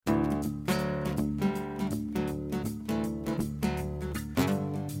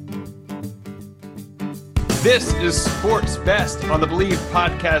This is Sports Best on the Believe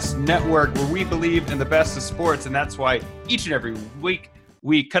Podcast Network, where we believe in the best of sports, and that's why each and every week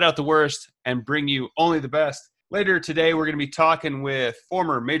we cut out the worst and bring you only the best. Later today, we're going to be talking with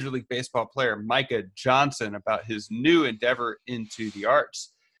former Major League Baseball player Micah Johnson about his new endeavor into the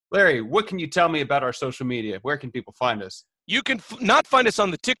arts. Larry, what can you tell me about our social media? Where can people find us? You can not find us on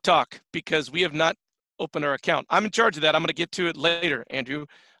the TikTok because we have not opened our account. I'm in charge of that. I'm going to get to it later, Andrew.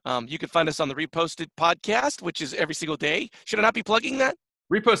 You can find us on the Reposted Podcast, which is every single day. Should I not be plugging that?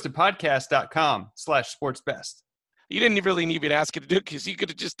 Repostedpodcast.com/sportsbest. You didn't really need me to ask you to do it because you could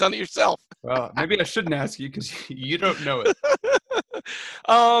have just done it yourself. Well, maybe I shouldn't ask you because you don't know it.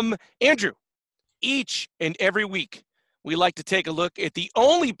 Andrew, each and every week, we like to take a look at the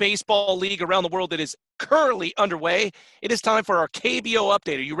only baseball league around the world that is currently underway. It is time for our KBO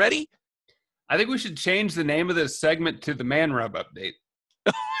update. Are you ready? I think we should change the name of this segment to the Man Rub Update.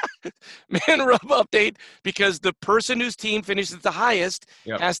 Man Rub Update, because the person whose team finishes the highest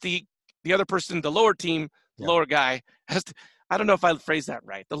has the other person, the lower team, lower guy, has to, I don't know if I phrased that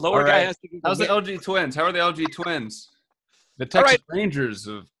right. The lower guy has to be. How's the LG Twins? How are the LG Twins? The Texas Rangers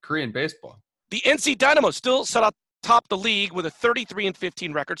of Korean baseball. The NC Dynamo still set up top the league with a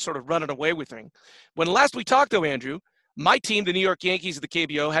 33-15 record, sort of running away with things. When last we talked, though, Andrew, my team, the New York Yankees of the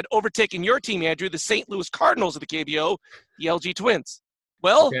KBO, had overtaken your team, Andrew, the St. Louis Cardinals of the KBO, the LG Twins.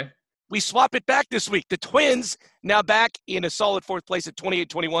 Well, we swap it back this week. The Twins now back in a solid fourth place at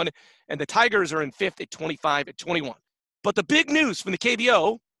 28-21, and the Tigers are in fifth at 25-21. But the big news from the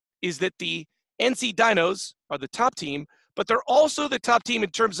KBO is that the NC Dinos are the top team, but they're also the top team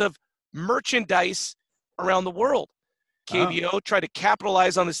in terms of merchandise around the world. KBO tried to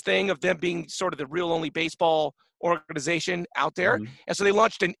capitalize on this thing of them being sort of the real only baseball organization out there. And so they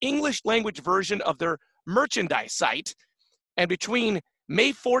launched an English language version of their merchandise site. And between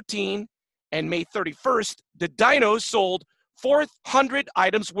May 14 and May 31st, the Dinos sold 400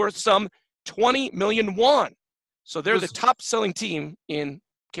 items worth some 20 million won. So they're the top-selling team in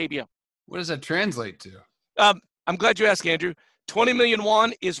KBO. What does that translate to? I'm glad you asked, Andrew. 20 million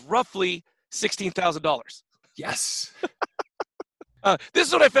won is roughly $16,000. Yes. This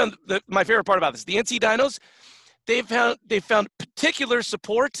is what I found my favorite part about this. The NC Dinos, they found particular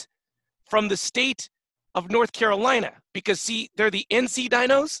support from the state of North Carolina because, see, they're the NC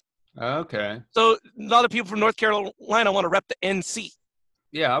Dinos. Okay. So a lot of people from North Carolina want to rep the NC.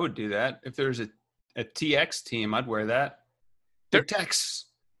 Yeah, I would do that. If there's a TX team, I'd wear that. They're Tex.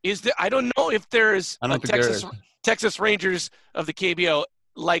 Is there? I don't know if there's Texas Rangers of the KBO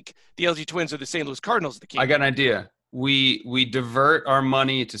like the LG Twins or the St. Louis Cardinals of the KBO. I got an idea. We divert our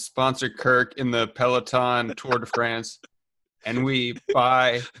money to sponsor Kirk in the Peloton Tour de France, and we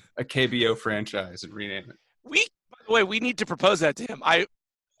buy a KBO franchise and rename it. By the way, we need to propose that to him. I've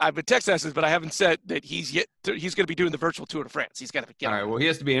been text messages, but I haven't said that he's going to be doing the virtual Tour de France. He's got to get. All right. Well, he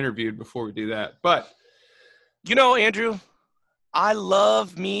has to be interviewed before we do that. But you know, Andrew, I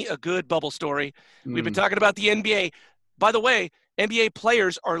love me a good bubble story. We've been talking about the NBA. By the way, NBA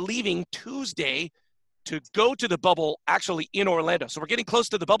players are leaving Tuesday to go to the bubble, actually in Orlando. So we're getting close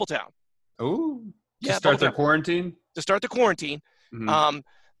to the bubble town. Oh, to start their quarantine? To start the quarantine.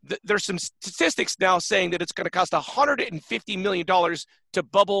 There's some statistics now saying that it's going to cost $150 million to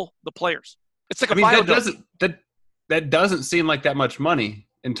bubble the players. It's like that doesn't seem like that much money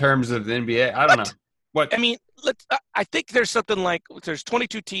in terms of the NBA. I don't know. What? I mean, I think there's something like there's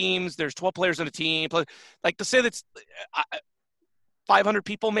 22 teams. There's 12 players on a team. Like to say that's 500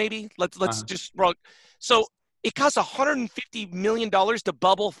 people maybe. Let's just roll. So it costs $150 million to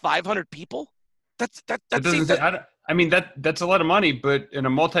bubble 500 people. That's a lot of money, but in a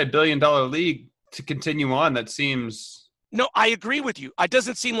multi-billion-dollar league to continue on, that seems. No, I agree with you. It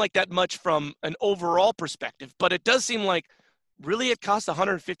doesn't seem like that much from an overall perspective, but it does seem like really it costs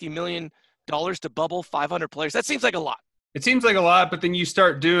 $150 million to bubble 500 players. That seems like a lot. It seems like a lot, but then you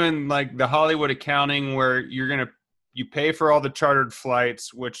start doing like the Hollywood accounting where you pay for all the chartered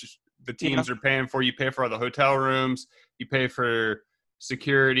flights, which the teams are paying for. You pay for all the hotel rooms. You pay for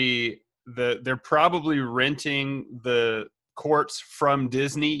security. They're probably renting the courts from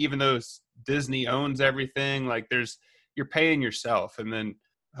Disney, even though Disney owns everything. Like you're paying yourself, and then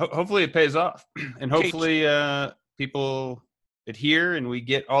hopefully it pays off, and hopefully people adhere and we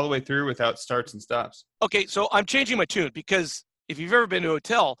get all the way through without starts and stops. Okay, so I'm changing my tune because if you've ever been to a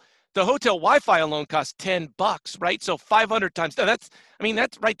hotel, the hotel Wi-Fi alone costs $10, right? So 500 times. That's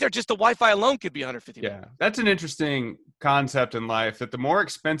right there. Just the Wi-Fi alone could be $150. Yeah, that's an interesting concept in life, that the more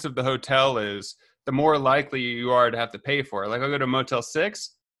expensive the hotel is, the more likely you are to have to pay for it. Like I go to Motel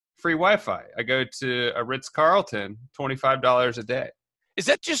 6, free Wi-Fi. I go to a Ritz-Carlton, $25 a day. Is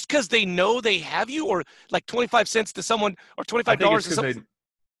that just because they know they have you, or like 25 cents to someone, or $25 to someone?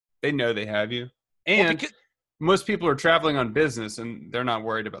 They know they have you, Well, and most people are traveling on business, and they're not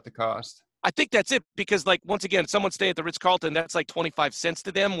worried about the cost. I think that's it, because like once again, someone stay at the Ritz-Carlton, that's like 25 cents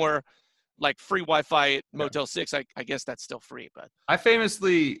to them, where like free Wi-Fi at Motel 6, I guess that's still free. But I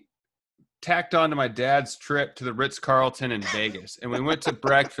famously tacked on to my dad's trip to the Ritz-Carlton in Vegas, and we went to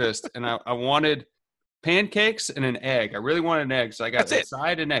breakfast, and I wanted pancakes and an egg. I really wanted an egg, so I got a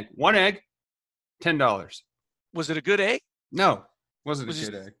side and egg. One egg, $10. Was it a good egg? No, wasn't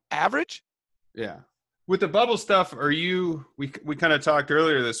a good egg. Average? Yeah. With the bubble stuff, we kind of talked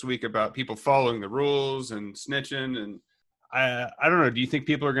earlier this week about people following the rules and snitching, and I don't know. Do you think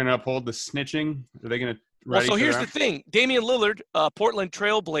people are going to uphold the snitching? Are they going to? Well, so here's the thing. Damian Lillard, Portland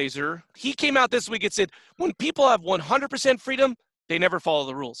Trailblazer, he came out this week and said, when people have 100% freedom, they never follow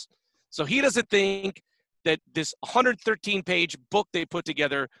the rules. So he doesn't think that this 113-page book they put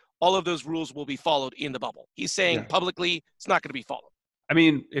together, all of those rules will be followed in the bubble. He's saying publicly it's not going to be followed. I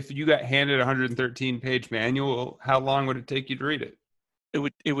mean, if you got handed a 113-page manual, how long would it take you to read it?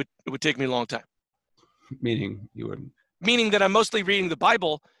 It would take me a long time. Meaning you wouldn't. Meaning that I'm mostly reading the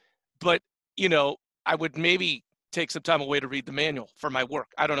Bible, but, I would maybe take some time away to read the manual for my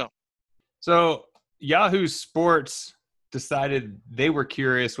work. I don't know. So Yahoo Sports decided they were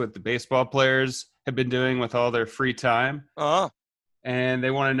curious what the baseball players have been doing with all their free time. And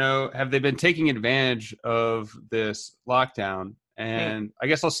they want to know, have they been taking advantage of this lockdown? And I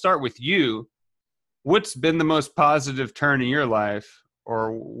guess I'll start with you. What's been the most positive turn in your life,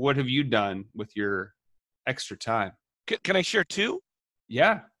 or what have you done with your extra time? Can I share two?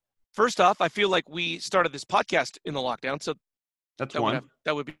 Yeah. First off, I feel like we started this podcast in the lockdown, so that's one.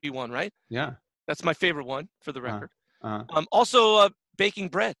 That would be one, right? Yeah. That's my favorite one, for the record. Also, baking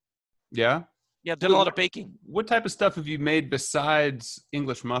bread. Yeah? Yeah, I've done a lot of baking. What type of stuff have you made besides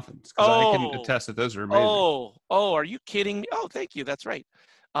English muffins? Because I can attest that those are amazing. Are you kidding me? Oh, thank you. That's right.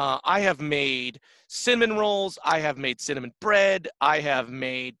 I have made cinnamon rolls. I have made cinnamon bread. I have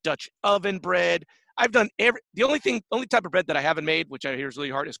made Dutch oven bread. I've done the only type of bread that I haven't made, which I hear is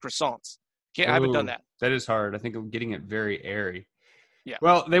really hard, is croissants. I haven't done that. That is hard. I think I'm getting it very airy. Yeah.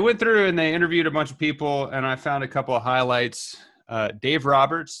 Well, they went through and they interviewed a bunch of people, and I found a couple of highlights. Dave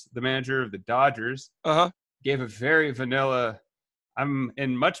Roberts, the manager of the Dodgers, gave a very vanilla, I'm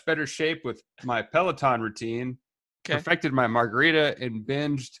in much better shape with my Peloton routine, perfected my margarita, and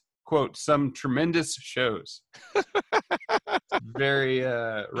binged, quote, some tremendous shows. Very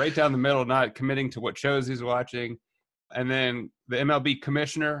right down the middle, not committing to what shows he's watching. And then the MLB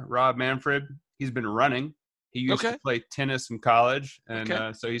commissioner, Rob Manfred, he's been running. He used to play tennis in college,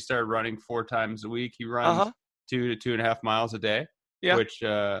 and so he started running 4 times a week. He runs 2 to 2.5 miles a day, which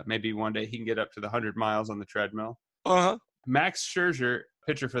maybe one day he can get up to the 100 miles on the treadmill. Max Scherzer,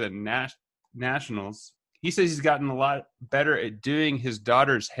 pitcher for the Nationals, he says he's gotten a lot better at doing his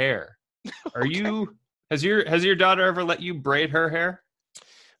daughter's hair. Has your daughter ever let you braid her hair?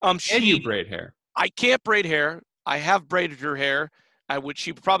 Can you braid hair? I can't braid hair. I have braided her hair.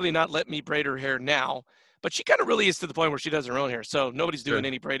 She would probably not let me braid her hair now, but she kind of really is to the point where she does her own hair. So nobody's doing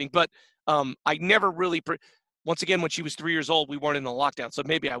any braiding, but I never really, once again, when she was 3 years old, we weren't in the lockdown. So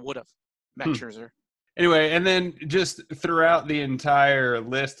maybe I would have, Max Scherzer. Anyway, and then just throughout the entire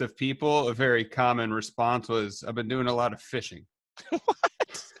list of people, a very common response was, I've been doing a lot of fishing.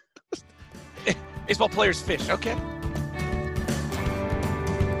 What? Baseball players fish. Okay.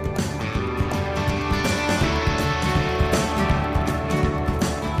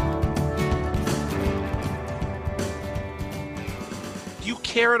 Do you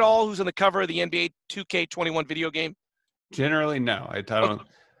care at all who's on the cover of the NBA 2K21 video game? Generally, no. I don't.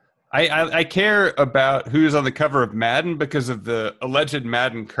 I care about who's on the cover of Madden because of the alleged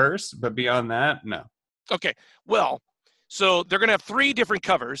Madden curse, but beyond that, no. Okay. Well, so they're going to have 3 different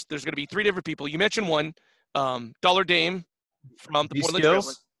covers. There's going to be 3 different people. You mentioned one, Dollar Dame from the Portland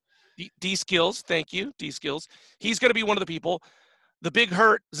Trailblazers. D-Skills. Thank you, D-Skills. He's going to be one of the people. The big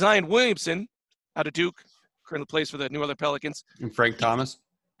hurt, Zion Williamson, out of Duke, currently plays for the New Orleans Pelicans. And Frank Thomas.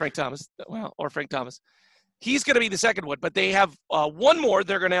 Frank Thomas. He's going to be the second one, but they have one more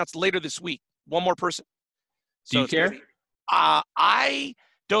they're going to announce later this week. One more person. Do you care? I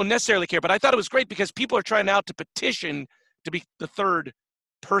don't necessarily care, but I thought it was great because people are trying out to petition to be the third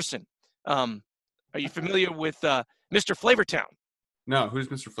person. Are you familiar with Mr. Flavortown? No, who's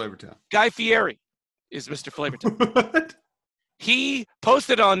Mr. Flavortown? Guy Fieri is Mr. Flavortown. What? He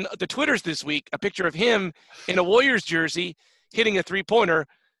posted on the Twitters this week a picture of him in a Warriors jersey hitting a 3-pointer,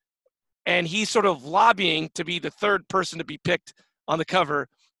 and he's sort of lobbying to be the third person to be picked on the cover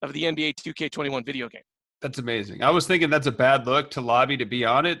of the NBA 2K21 video game. That's amazing. I was thinking that's a bad look to lobby to be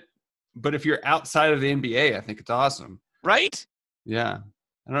on it, but if you're outside of the NBA, I think it's awesome. Right? Yeah.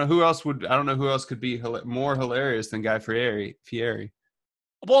 I don't know who else could be more hilarious than Guy Fieri.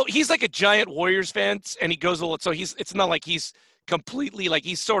 Well, he's like a giant Warriors fan, and he goes a little. So it's not like he's completely like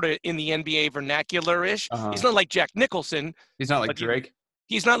he's sort of in the NBA vernacular-ish. He's not like Jack Nicholson. He's not like Drake.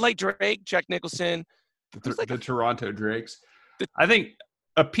 He's not like Drake, Jack Nicholson. The Toronto Drakes. I think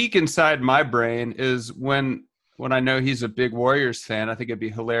a peek inside my brain is when I know he's a big Warriors fan, I think it'd be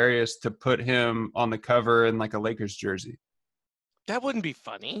hilarious to put him on the cover in like a Lakers jersey. That wouldn't be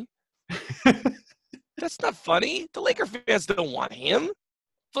funny. That's not funny. The Laker fans don't want him.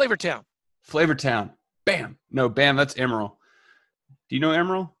 Flavortown. Bam. No, Bam, that's Emerald. Do you know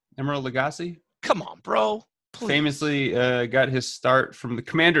Emerald? Emerald Lagasse? Come on, bro. Please. Famously got his start from the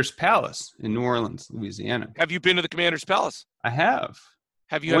Commander's Palace in New Orleans, Louisiana. Have you been to the Commander's Palace? I have.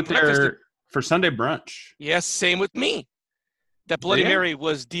 Have you went there for Sunday brunch? Yes, same with me. That Bloody Mary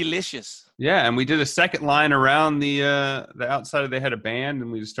was delicious. Yeah, and we did a second line around the outside. They had a band,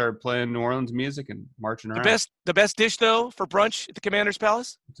 and we just started playing New Orleans music and marching around. The best dish though for brunch at the Commander's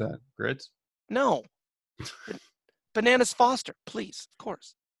Palace? What's that? Grits? No. Bananas Foster, please, of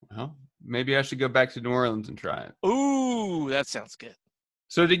course. Well, maybe I should go back to New Orleans and try it. Ooh, that sounds good.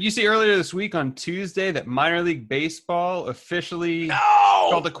 So did you see earlier this week on Tuesday that minor league baseball officially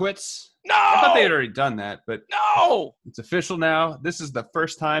called it quits? No! I thought they had already done that, but no! It's official now. This is the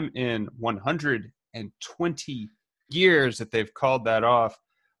first time in 120 years that they've called that off.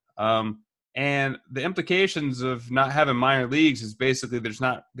 And the implications of not having minor leagues is basically there's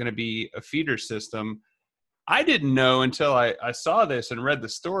not going to be a feeder system. I didn't know until I saw this and read the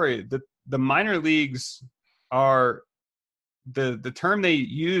story that the minor leagues are the term they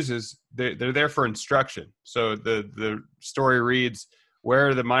use is they're there for instruction. So the story reads, where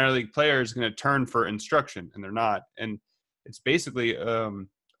are the minor league players going to turn for instruction? And they're not. And it's basically a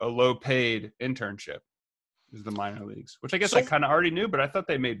low-paid internship is the minor leagues, which I guess I kind of already knew, but I thought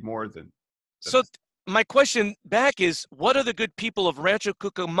they made more than. So my question back is, what are the good people of Rancho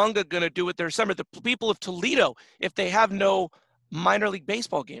Cucamonga going to do with their summer? The people of Toledo, if they have no minor league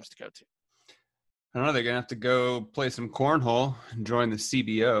baseball games to go to? I don't know. They're going to have to go play some cornhole and join the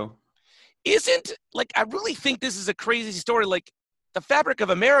CBO. I really think this is a crazy story. Like, the fabric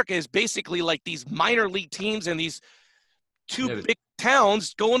of America is basically like these minor league teams and these big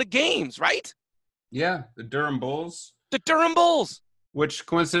towns going to games, right? Yeah, the Durham Bulls. Which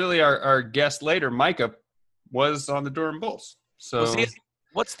coincidentally, our guest later, Micah, was on the Durham Bulls. So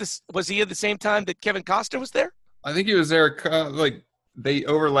was he at the same time that Kevin Costner was there? I think he was there. They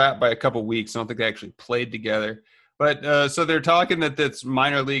overlapped by a couple weeks. I don't think they actually played together. But so they're talking that this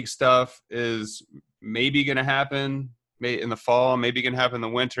minor league stuff is maybe going to happen in the fall, maybe going to happen in the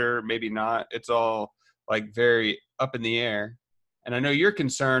winter, maybe not. It's all like very up in the air. And I know you're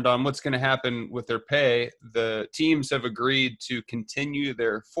concerned on what's going to happen with their pay. The teams have agreed to continue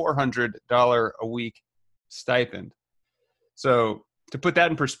their $400 a week stipend. So to put that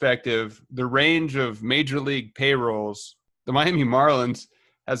in perspective, the range of major league payrolls, the Miami Marlins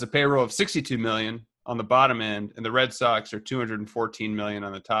has a payroll of $62 million on the bottom end, and the Red Sox are $214 million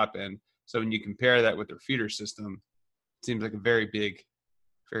on the top end. So when you compare that with their feeder system, it seems like a very big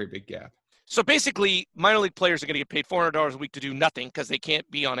gap. So basically, minor league players are going to get paid $400 a week to do nothing because they can't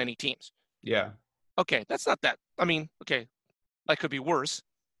be on any teams. Yeah. Okay, that's not that. I mean, okay, that could be worse.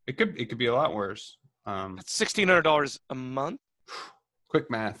 It could be a lot worse. That's $1,600 a month. Quick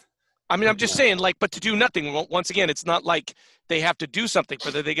math. I mean, I'm just saying, but to do nothing. Once again, it's not like they have to do something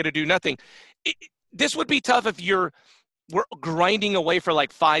for that. They get to do nothing. This would be tough if we're grinding away for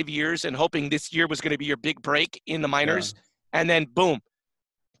like 5 years and hoping this year was going to be your big break in the minors, and then boom,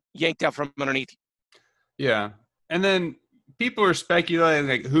 yanked out from underneath. Yeah, and then people are speculating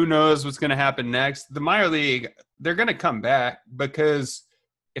like, who knows what's going to happen next? The minor league, they're going to come back because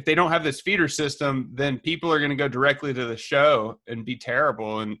if they don't have this feeder system, then people are going to go directly to the show and be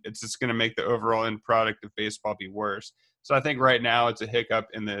terrible, and it's just going to make the overall end product of baseball be worse. So I think right now it's a hiccup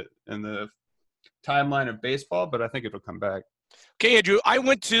in the timeline of baseball, but I think it'll come back. Okay, Andrew, I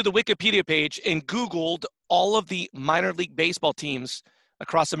went to the Wikipedia page and Googled all of the minor league baseball teams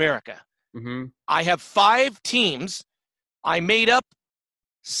across America. Mm-hmm. I have 5 teams. I made up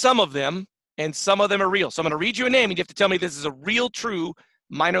some of them, and some of them are real. So I'm going to read you a name, and you have to tell me this is a real, true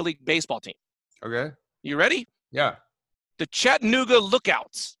minor league baseball team. Okay. You ready? Yeah. The Chattanooga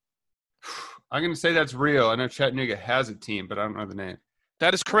Lookouts. I'm going to say that's real. I know Chattanooga has a team, but I don't know the name.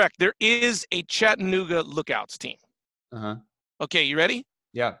 That is correct. There is a Chattanooga Lookouts team. Uh-huh. Okay, you ready?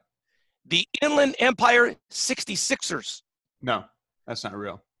 Yeah. The Inland Empire 66ers. No, that's not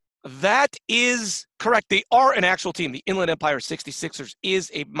real. That is correct. They are an actual team. The Inland Empire 66ers is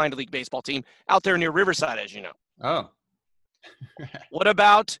a minor league baseball team out there near Riverside, as you know. Oh. What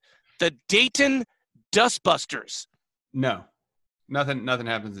about the Dayton Dustbusters? No. Nothing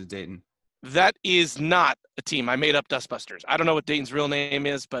happens in Dayton. That is not a team. I made up Dustbusters. I don't know what Dayton's real name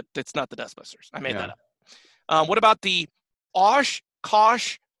is, but it's not the Dustbusters. I made that up. What about the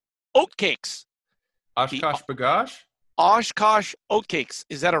Oshkosh Oatcakes? Oshkosh Bagosh? Oshkosh Oatcakes.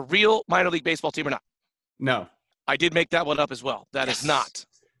 Is that a real minor league baseball team or not? No. I did make that one up as well. That is not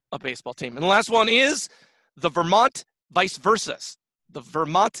a baseball team. And the last one is the Vermont Vice Versas. The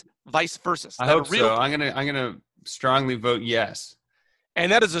Vermont Vice Versas. I hope so. I'm gonna strongly vote yes.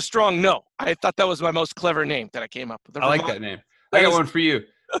 And that is a strong no. I thought that was my most clever name that I came up with. I like that name. I got one for you.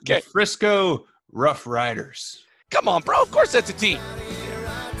 Okay. The Frisco Rough Riders. Come on, bro. Of course that's a team.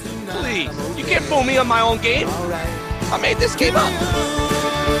 Please. You can't fool me on my own game. I made this game up.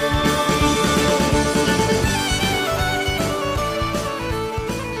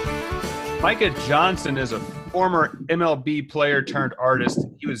 Micah Johnson is a former MLB player turned artist.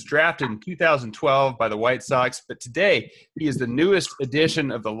 He was drafted in 2012 by the White Sox, but today he is the newest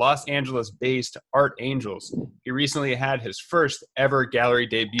addition of the Los Angeles-based Art Angels. He recently had his first ever gallery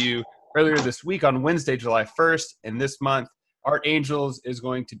debut earlier this week on Wednesday, July 1st, and this month, Art Angels is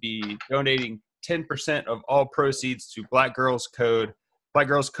going to be donating 10% of all proceeds to Black Girls Code,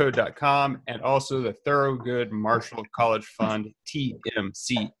 blackgirlscode.com, and also the Thorogood Marshall College Fund,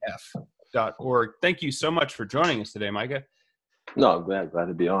 TMCF.org. Thank you so much for joining us today, Micah. No, I'm glad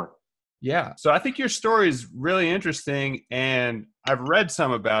to be on. Yeah. So I think your story is really interesting, and I've read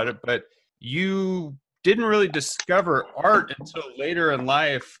some about it, but you didn't really discover art until later in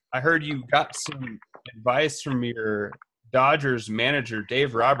life. I heard you got some advice from your Dodgers manager,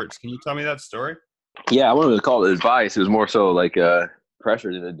 Dave Roberts. Can you tell me that story? Yeah, I wouldn't call it advice. It was more so like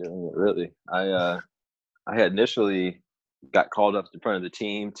pressure into doing it, really. I had initially got called up in front of the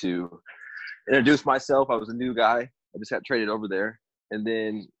team to introduce myself. I was a new guy. I just got traded over there. And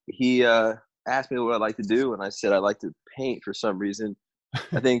then he asked me what I'd like to do, and I said I'd like to paint for some reason.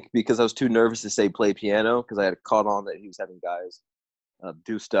 I think because I was too nervous to say play piano, because I had caught on that he was having guys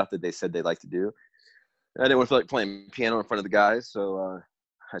do stuff that they said they'd like to do. I didn't want to feel like playing piano in front of the guys, so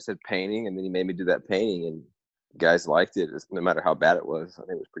I said painting, and then he made me do that painting, and guys liked it, no matter how bad it was. I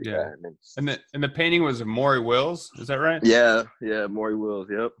think it was pretty bad. And the painting was of Maury Wills, is that right? Yeah, Maury Wills,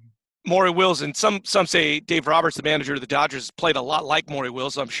 yep. Maury Wills, and some say Dave Roberts, the manager of the Dodgers, played a lot like Maury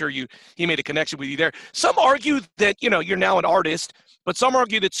Wills. So I'm sure he made a connection with you there. Some argue that you're now an artist, but some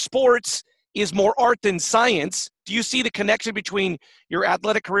argue that sports is more art than science. Do you see the connection between your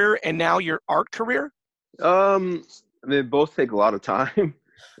athletic career and now your art career? I mean, both take a lot of time,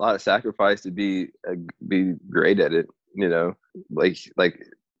 a lot of sacrifice to be great at it. Like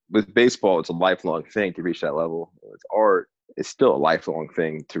with baseball, it's a lifelong thing to reach that level. With art, it's still a lifelong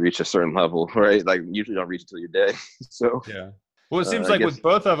thing to reach a certain level, right? Like you usually don't reach until you're dead. So yeah. Well, it seems like with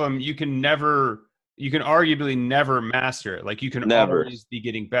both of them, you can arguably never master it. Like you can always be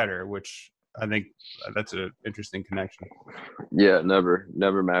getting better, which I think that's an interesting connection. Yeah,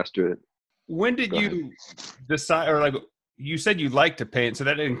 never master it. When did you decide, or like you said you like to paint, so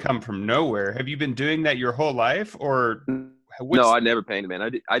that didn't come from nowhere. Have you been doing that your whole life, or? No, I never painted, man.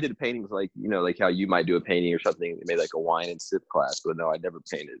 I did paintings like how you might do a painting or something. They made like a wine and sip class, but no, I never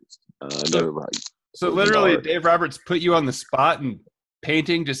painted. So literally, Dave Roberts put you on the spot, and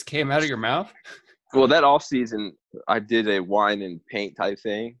painting just came out of your mouth. Well, that off season, I did a wine and paint type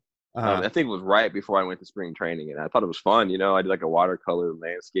thing. I think it was right before I went to spring training, and I thought it was fun. I did like a watercolor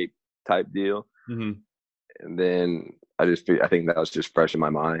landscape type deal, and then I think that was just fresh in my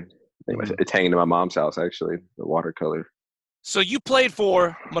mind. It's hanging in my mom's house, actually, the watercolor. So you played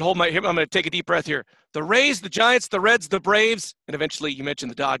for, I'm going to take a deep breath here, the Rays, the Giants, the Reds, the Braves, and eventually you mentioned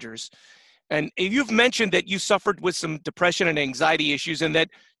the Dodgers. And you've mentioned that you suffered with some depression and anxiety issues and that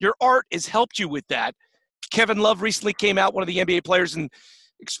your art has helped you with that. Kevin Love recently came out, one of the NBA players, and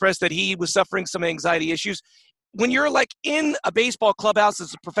expressed that he was suffering some anxiety issues. When you're like in a baseball clubhouse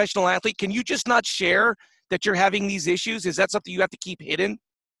as a professional athlete, can you just not share that you're having these issues? Is that something you have to keep hidden?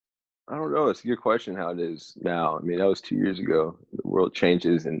 I don't know. It's a good question how it is now. I mean, that was 2 years ago. The world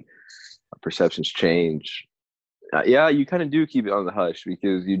changes and perceptions change. Yeah, you kind of do keep it on the hush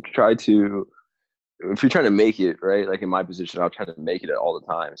because you try to, if you're trying to make it, right? Like in my position, I was trying to make it all the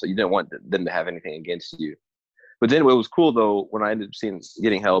time. So you didn't want them to have anything against you. But then what was cool though, when I ended up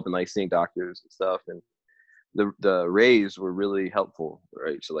getting help and like seeing doctors and stuff, and the Rays were really helpful,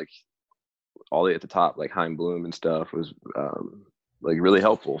 right? So like all the way at the top, like Chaim Bloom and stuff was like really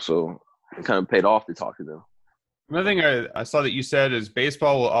helpful. So it kind of paid off to talk to them. Another thing I saw that you said is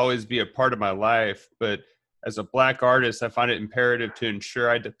baseball will always be a part of my life, but as a Black artist, I find it imperative to ensure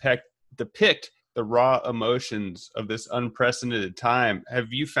I depict the raw emotions of this unprecedented time.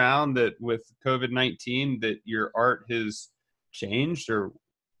 Have you found that with COVID-19 that your art has changed, or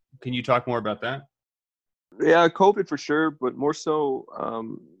can you talk more about that? Yeah, COVID for sure, but more so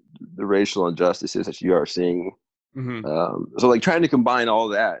the racial injustices that you are seeing. Mm-hmm. So like trying to combine all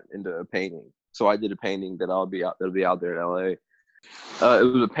that into a painting. So I did a painting that'll be out there in LA. It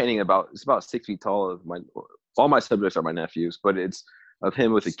was a painting it's about 6 feet tall. All my subjects are my nephews, but it's of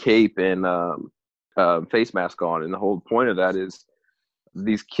him with a cape and face mask on. And the whole point of that is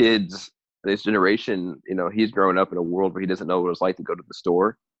these kids, this generation, he's growing up in a world where he doesn't know what it's like to go to the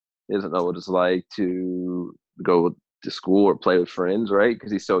store. He doesn't know what it's like to go to school or play with friends, right?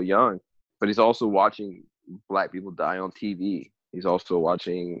 Because he's so young. But he's also watching Black people die on TV. He's also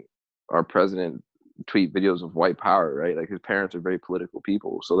watching our president tweet videos of white power, right? Like his parents are very political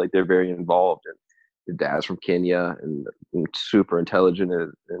people. So like they're very involved. And his dad's from Kenya and super intelligent.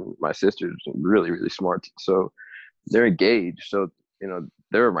 And my sister's really, really smart. So they're engaged. So,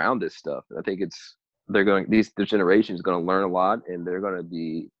 they're around this stuff. And I think this generation is going to learn a lot, and they're going to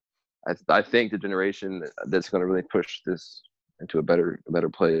be, I think the generation that's going to really push this into a better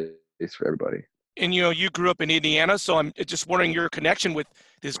place for everybody. And you grew up in Indiana, so I'm just wondering your connection with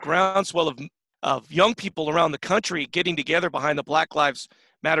this groundswell of young people around the country getting together behind the Black Lives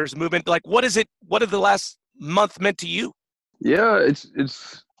Matters movement. Like, what have the last month meant to you? Yeah, it's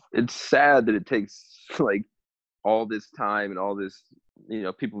sad that it takes like all this time and all this,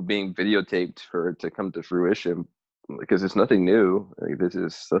 people being videotaped for it to come to fruition, because it's nothing new. Like, this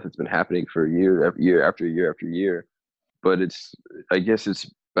is stuff that's been happening for year after year after year after year. But I guess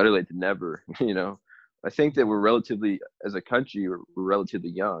it's better late than never. I think that as a country, we're relatively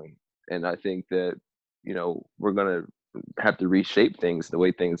young, and I think that we're gonna have to reshape things the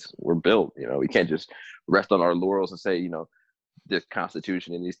way things were built. We can't just rest on our laurels and say, this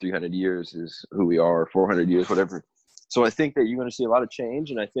Constitution in these 300 years is who we are, 400 years, whatever. So I think that you're going to see a lot of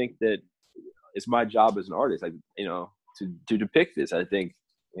change, and I think that it's my job as an artist, to depict this. I think,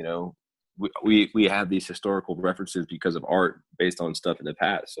 we have these historical references because of art based on stuff in the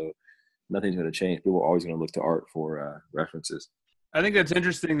past. So nothing's going to change. People are always going to look to art for references. I think that's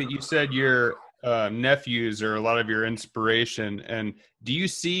interesting that you said your nephews are a lot of your inspiration. And do you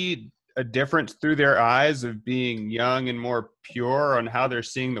see a difference through their eyes of being young and more pure on how they're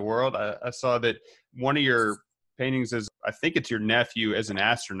seeing the world? I saw that one of your paintings is, I think it's your nephew as an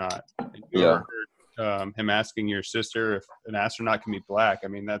astronaut. Yeah. Heard, him asking your sister if an astronaut can be Black. I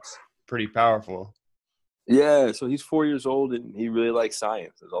mean, that's pretty powerful. Yeah, so he's 4 years old and he really likes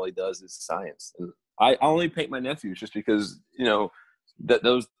science. That's all he does is science. And I only paint my nephews just because,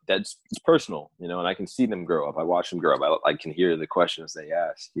 that's it's personal, and I can see them grow up. I watch them grow up. I can hear the questions they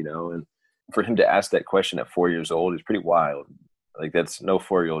ask, and for him to ask that question at 4 years old is pretty wild. Like, that's no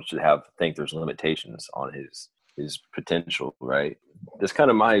 4-year-old should think there's limitations on his potential, right? That's kind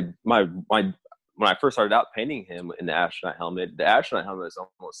of my when I first started out painting him in the astronaut helmet is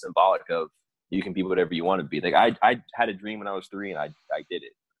almost symbolic of you can be whatever you want to be. Like I had a dream when I was 3 and I did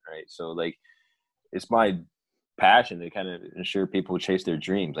it, right? So like it's my passion to kind of ensure people chase their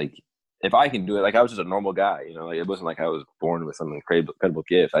dreams. Like if I can do it, like I was just a normal guy, like it wasn't like I was born with some incredible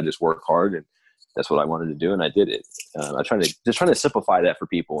gift. I just worked hard and that's what I wanted to do, and I did it. I'm trying to simplify that for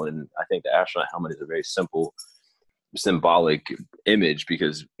people, and I think the astronaut helmet is a very simple, symbolic image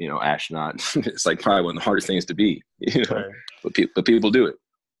because astronaut it's like probably one of the hardest things to be, Right. but people do it.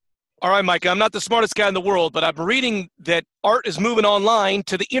 All right, Micah, I'm not the smartest guy in the world, but I'm reading that art is moving online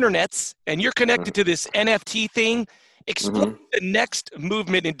to the internets, and you're connected to this NFT thing. Explain the next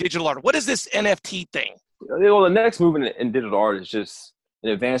movement in digital art. What is this NFT thing? Well, the next movement in digital art is just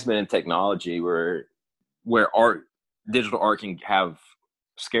an advancement in technology where digital art can have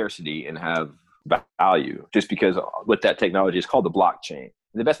scarcity and have value, just because with that technology is called the blockchain.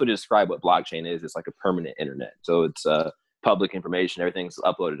 And the best way to describe what blockchain is, it's like a permanent internet. So it's public information, everything's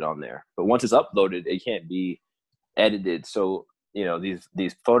uploaded on there. But once it's uploaded, it can't be edited. So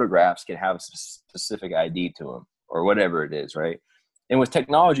these photographs can have a specific ID to them or whatever it is, right? And with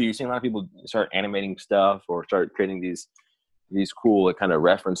technology, you're seeing a lot of people start animating stuff or start creating these cool kind of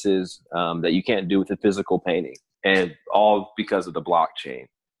references that you can't do with a physical painting, and all because of the blockchain.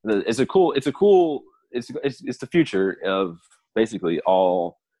 It's the future of basically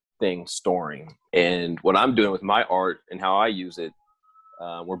all things storing. And what I'm doing with my art and how I use it,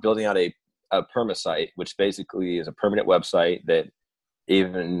 we're building out a permasite, which basically is a permanent website that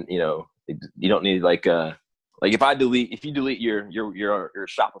even you don't need like a Like if you delete your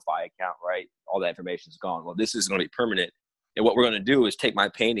Shopify account, right? All that information is gone. Well, this is going to be permanent. And what we're going to do is take my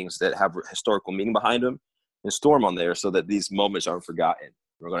paintings that have historical meaning behind them and store them on there so that these moments aren't forgotten.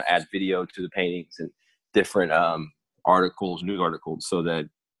 We're going to add video to the paintings and different articles, news articles, so that,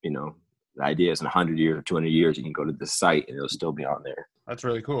 the idea is in 100 years or 200 years, you can go to the site and it'll still be on there. That's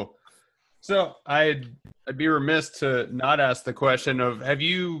really cool. So I'd be remiss to not ask the question of, have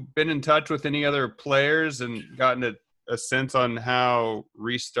you been in touch with any other players and gotten a sense on how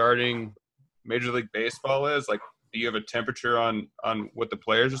restarting Major League Baseball is? Like, do you have a temperature on what the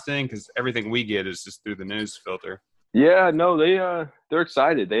players are saying? Because everything we get is just through the news filter. Yeah, no, they're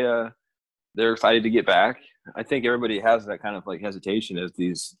excited. They're excited to get back. I think everybody has that kind of like hesitation as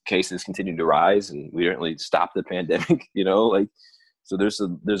these cases continue to rise, and we didn't really stop the pandemic, so there's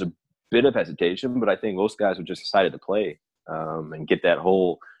a bit of hesitation, but I think most guys are just excited to play and get that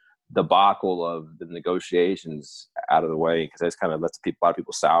whole debacle of the negotiations out of the way, because that's kind of lets a lot of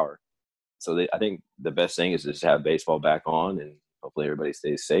people sour. So I think the best thing is just to have baseball back on, and hopefully everybody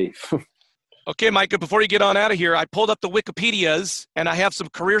stays safe. Okay, Micah, before you get on out of here, I pulled up the Wikipedias, and I have some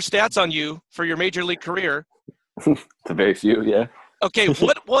career stats on you for your major league career. To very few, yeah. Okay,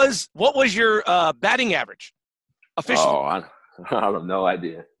 what was your batting average officially? Oh, I have no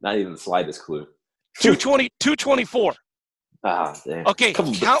idea. Not even the slightest clue. 224. Ah, damn. Okay,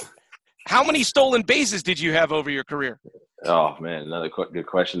 how many stolen bases did you have over your career? Oh, man, another good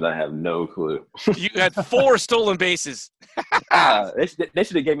question. I have no clue. You had 4 stolen bases. They should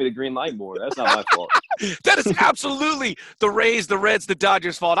have gave me the green light more. That's not my fault. That is absolutely the Rays, the Reds, the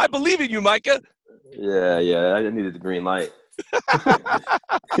Dodgers' fault. I believe in you, Micah. Yeah, I needed the green light.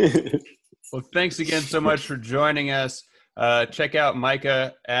 Well, thanks again so much for joining us. Check out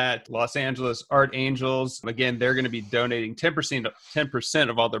Micah at Los Angeles Art Angels. Again, they're going to be donating 10%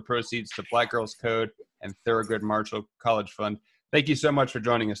 of all their proceeds to Black Girls Code and Thurgood Marshall College Fund. Thank you so much for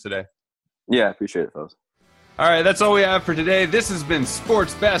joining us today. Yeah, I appreciate it, folks. All right, that's all we have for today. This has been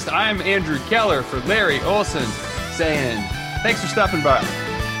Sports Best. I'm Andrew Keller for Larry Olson saying thanks for stopping by.